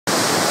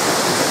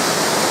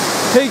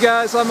Hey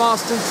guys, I'm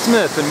Austin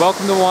Smith and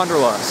welcome to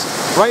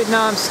Wanderlust. Right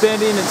now I'm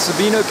standing in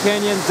Sabino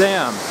Canyon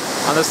Dam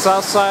on the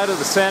south side of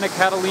the Santa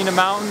Catalina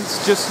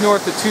Mountains just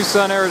north of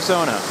Tucson,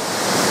 Arizona.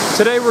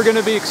 Today we're going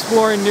to be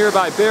exploring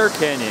nearby Bear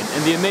Canyon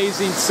and the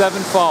amazing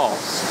Seven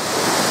Falls.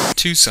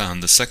 Tucson,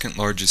 the second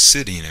largest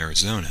city in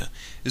Arizona,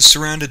 is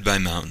surrounded by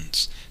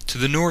mountains. To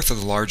the north of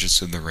the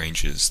largest of the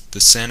ranges,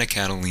 the Santa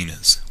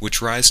Catalinas,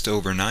 which rise to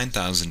over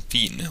 9,000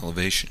 feet in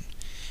elevation.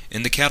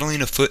 In the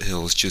Catalina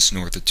foothills just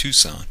north of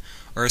Tucson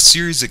are a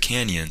series of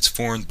canyons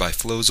formed by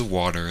flows of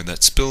water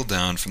that spill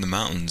down from the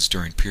mountains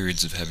during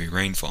periods of heavy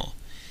rainfall.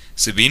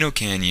 Sabino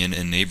Canyon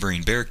and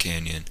neighboring Bear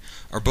Canyon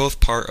are both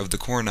part of the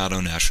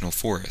Coronado National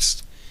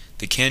Forest.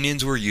 The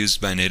canyons were used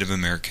by Native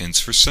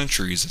Americans for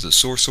centuries as a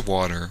source of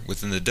water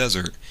within the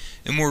desert,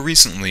 and more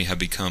recently have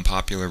become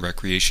popular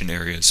recreation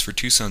areas for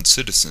Tucson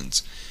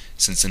citizens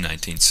since the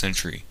 19th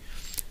century.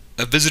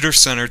 A visitor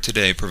center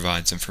today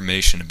provides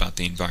information about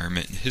the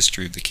environment and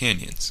history of the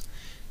canyons.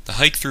 The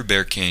hike through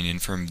Bear Canyon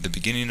from the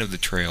beginning of the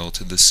trail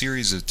to the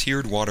series of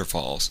tiered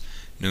waterfalls,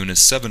 known as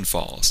Seven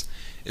Falls,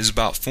 is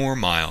about 4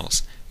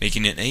 miles,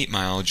 making an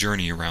 8-mile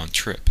journey round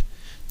trip.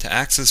 To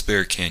access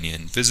Bear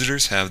Canyon,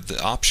 visitors have the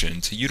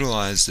option to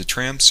utilize the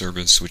tram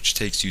service, which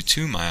takes you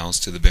 2 miles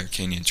to the Bear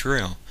Canyon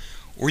Trail,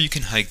 or you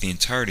can hike the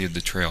entirety of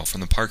the trail from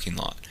the parking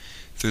lot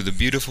through the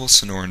beautiful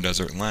Sonoran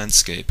Desert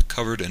landscape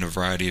covered in a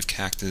variety of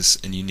cactus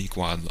and unique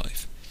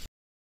wildlife.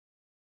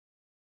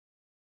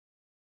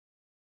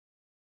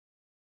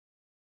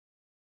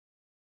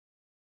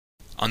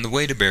 On the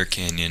way to Bear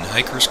Canyon,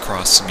 hikers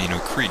cross Sabino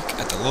Creek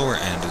at the lower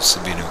end of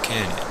Sabino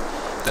Canyon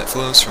that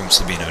flows from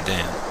Sabino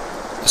Dam,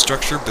 a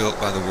structure built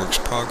by the Works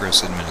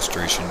Progress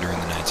Administration during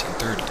the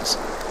 1930s.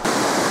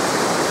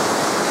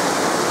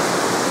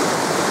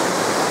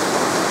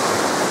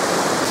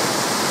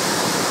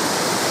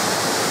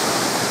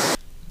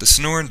 The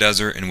Sonoran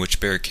Desert in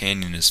which Bear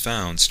Canyon is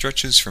found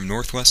stretches from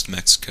northwest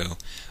Mexico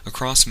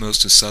across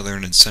most of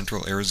southern and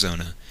central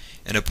Arizona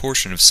and a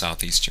portion of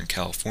southeastern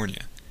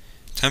California.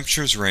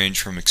 Temperatures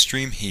range from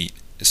extreme heat,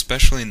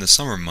 especially in the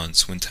summer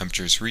months when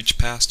temperatures reach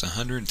past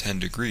 110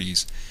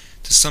 degrees,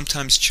 to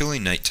sometimes chilly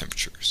night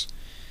temperatures.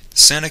 The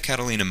Santa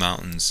Catalina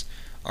Mountains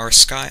are a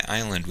sky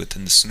island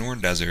within the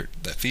Sonoran Desert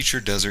that feature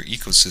desert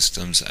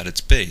ecosystems at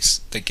its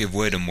base that give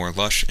way to more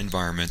lush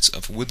environments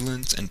of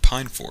woodlands and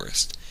pine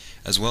forest,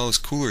 as well as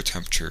cooler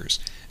temperatures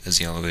as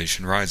the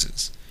elevation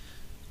rises.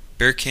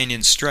 Bear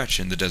Canyon's stretch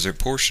in the desert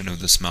portion of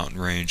this mountain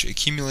range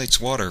accumulates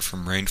water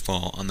from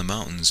rainfall on the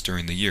mountains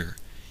during the year.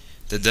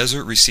 The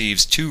desert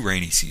receives 2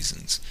 rainy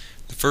seasons.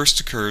 The first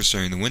occurs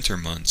during the winter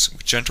months,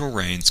 with gentle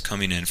rains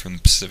coming in from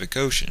the Pacific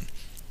Ocean.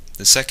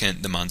 The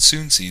second, the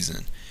monsoon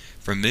season,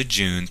 from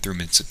mid-June through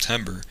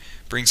mid-September,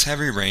 brings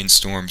heavy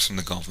rainstorms from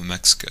the Gulf of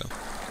Mexico.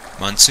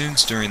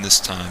 Monsoons during this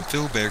time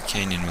fill Bear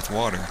Canyon with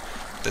water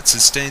that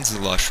sustains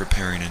the lush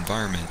riparian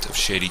environment of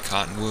shady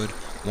cottonwood,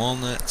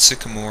 walnut,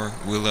 sycamore,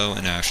 willow,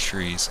 and ash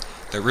trees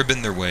that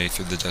ribbon their way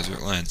through the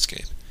desert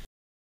landscape.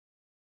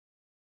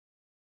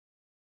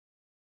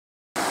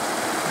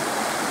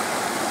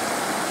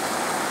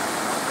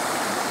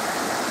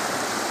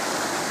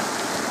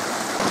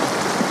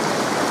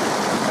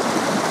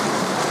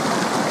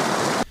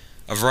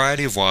 A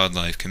variety of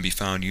wildlife can be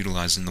found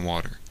utilizing the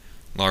water.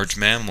 Large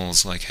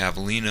mammals like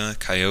javelina,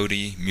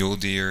 coyote, mule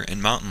deer,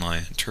 and mountain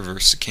lion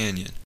traverse the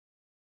canyon.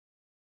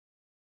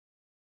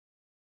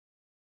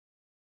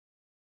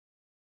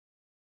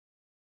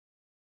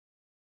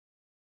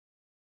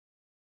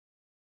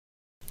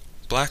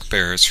 Black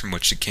bears, from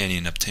which the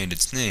canyon obtained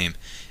its name,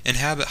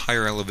 inhabit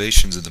higher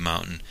elevations of the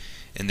mountain,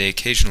 and they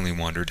occasionally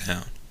wander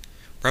down.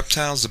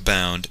 Reptiles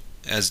abound,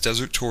 as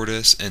desert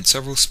tortoise and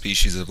several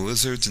species of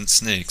lizards and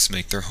snakes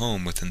make their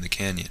home within the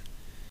canyon.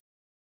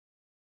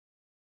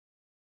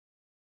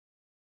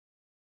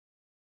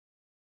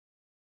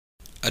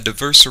 A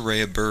diverse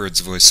array of birds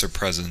voice their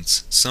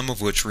presence, some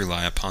of which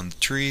rely upon the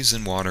trees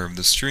and water of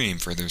the stream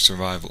for their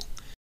survival.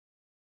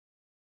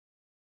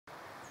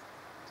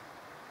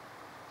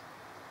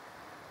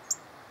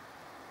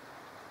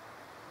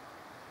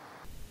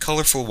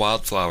 Colorful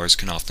wildflowers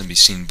can often be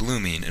seen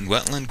blooming, and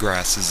wetland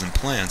grasses and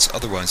plants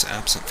otherwise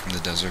absent from the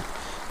desert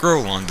grow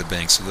along the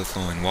banks of the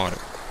flowing water.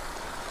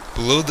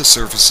 Below the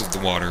surface of the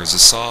water is a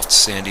soft,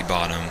 sandy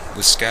bottom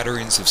with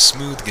scatterings of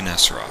smooth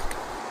gneiss rock.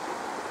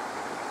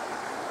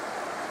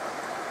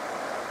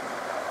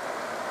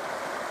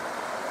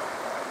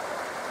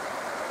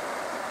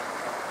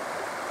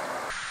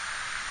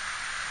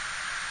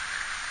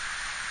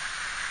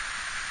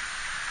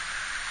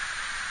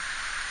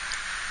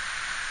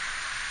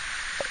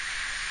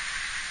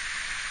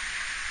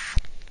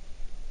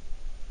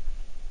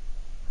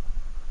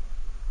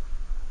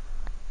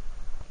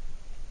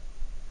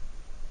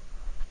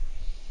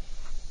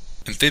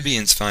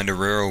 Amphibians find a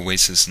rare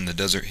oasis in the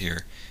desert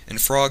here,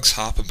 and frogs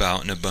hop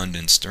about in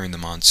abundance during the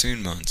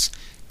monsoon months,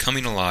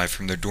 coming alive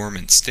from their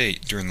dormant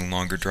state during the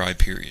longer dry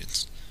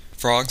periods.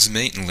 Frogs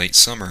mate in late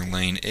summer,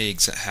 laying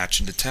eggs that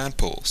hatch into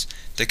tadpoles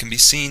that can be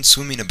seen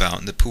swimming about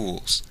in the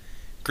pools.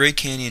 Gray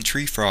canyon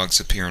tree frogs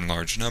appear in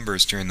large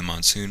numbers during the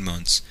monsoon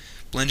months,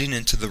 blending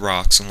into the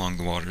rocks along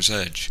the water's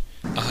edge.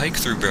 A hike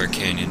through Bear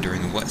Canyon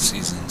during the wet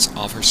seasons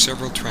offers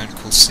several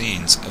tranquil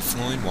scenes of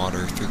flowing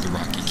water through the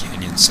rocky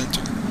canyon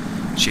center,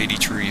 shady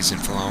trees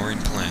and flowering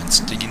plants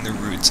digging their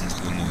roots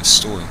into the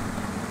moist soil.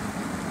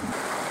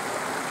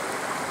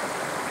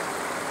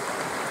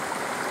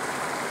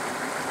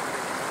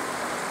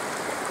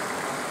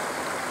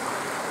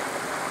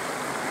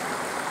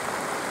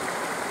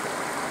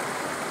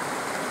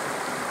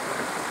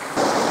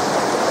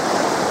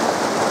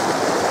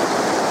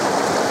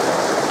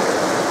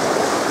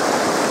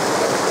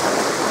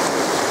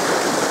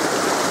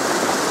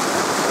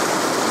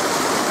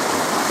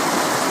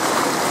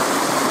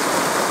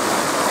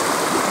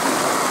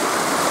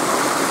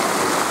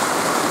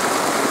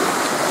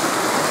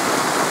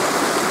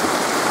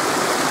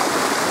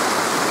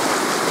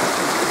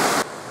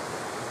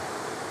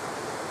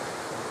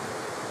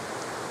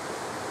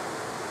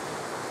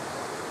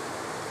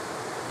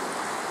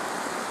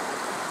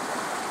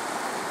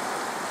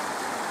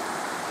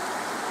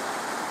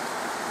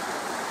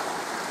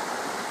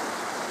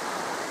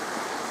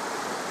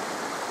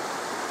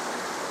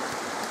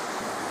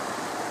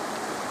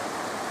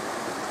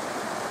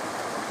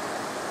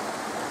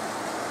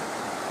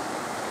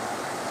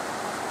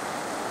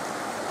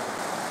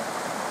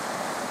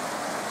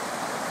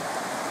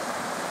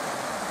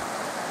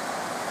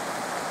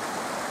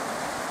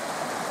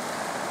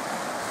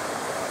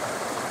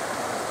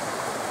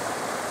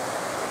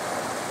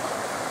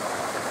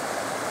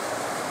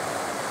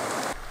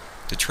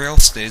 The trail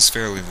stays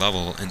fairly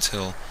level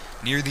until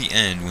near the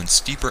end when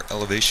steeper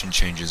elevation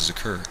changes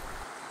occur.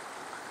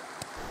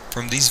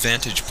 From these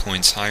vantage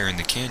points higher in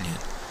the canyon,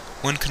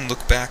 one can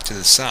look back to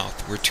the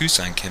south where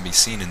Tucson can be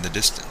seen in the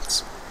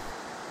distance.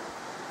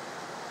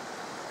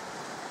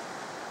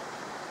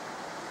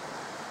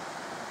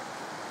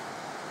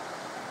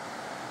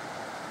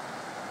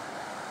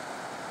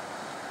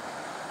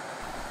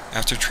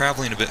 After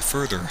traveling a bit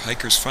further,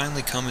 hikers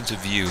finally come into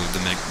view of the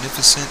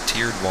magnificent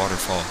tiered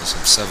waterfalls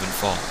of Seven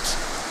Falls.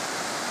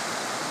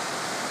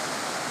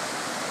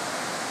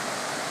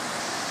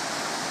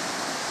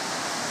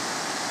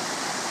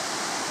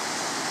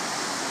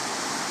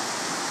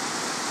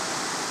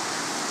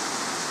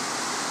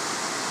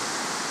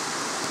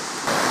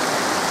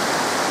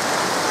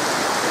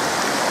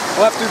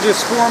 Well, after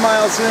just 4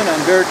 miles in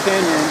on Bear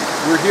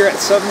Canyon, we're here at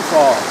Seven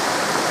Falls.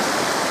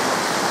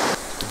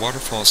 The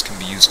waterfalls can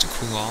be used to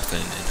cool off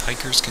in, and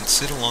hikers can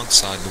sit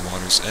alongside the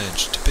water's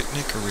edge to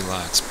picnic or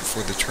relax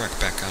before the trek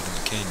back out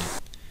of the canyon.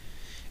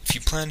 If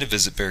you plan to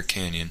visit Bear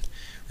Canyon,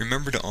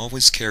 remember to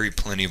always carry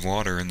plenty of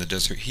water in the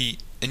desert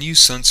heat and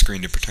use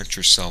sunscreen to protect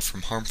yourself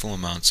from harmful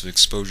amounts of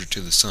exposure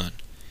to the sun.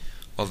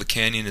 While the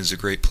canyon is a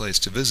great place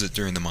to visit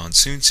during the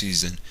monsoon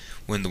season,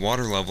 when the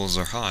water levels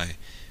are high,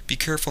 be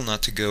careful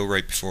not to go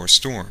right before a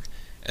storm,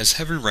 as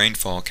heavy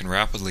rainfall can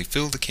rapidly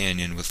fill the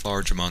canyon with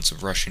large amounts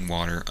of rushing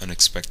water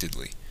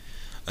unexpectedly.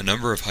 A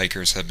number of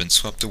hikers have been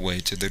swept away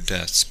to their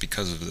deaths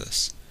because of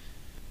this.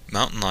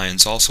 Mountain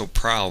lions also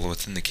prowl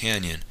within the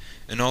canyon,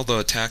 and although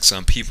attacks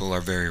on people are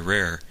very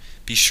rare,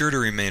 be sure to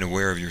remain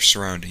aware of your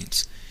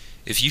surroundings.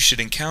 If you should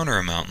encounter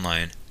a mountain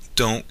lion,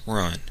 don't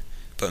run,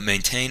 but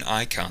maintain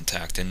eye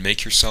contact and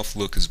make yourself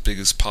look as big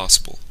as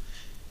possible.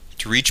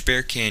 To reach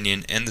Bear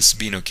Canyon and the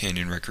Sabino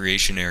Canyon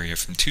Recreation Area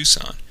from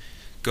Tucson,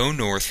 go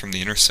north from the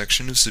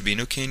intersection of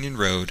Sabino Canyon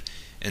Road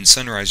and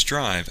Sunrise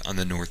Drive on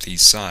the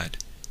northeast side.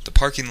 The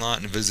parking lot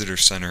and visitor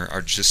center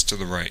are just to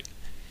the right.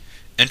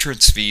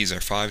 Entrance fees are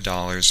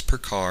 $5 per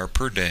car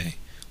per day,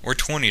 or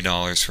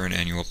 $20 for an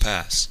annual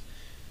pass.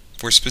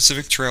 For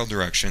specific trail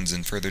directions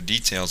and further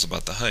details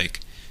about the hike,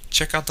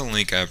 check out the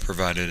link I have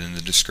provided in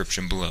the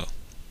description below.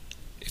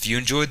 If you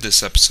enjoyed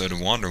this episode of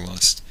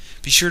Wanderlust,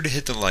 be sure to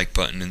hit the like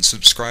button and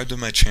subscribe to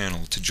my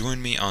channel to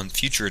join me on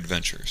future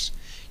adventures.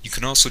 You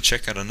can also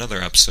check out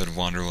another episode of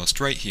Wanderlust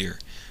right here,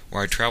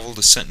 where I travel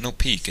to Sentinel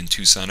Peak in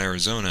Tucson,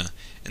 Arizona,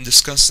 and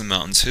discuss the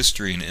mountain's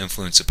history and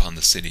influence upon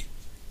the city.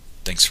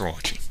 Thanks for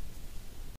watching.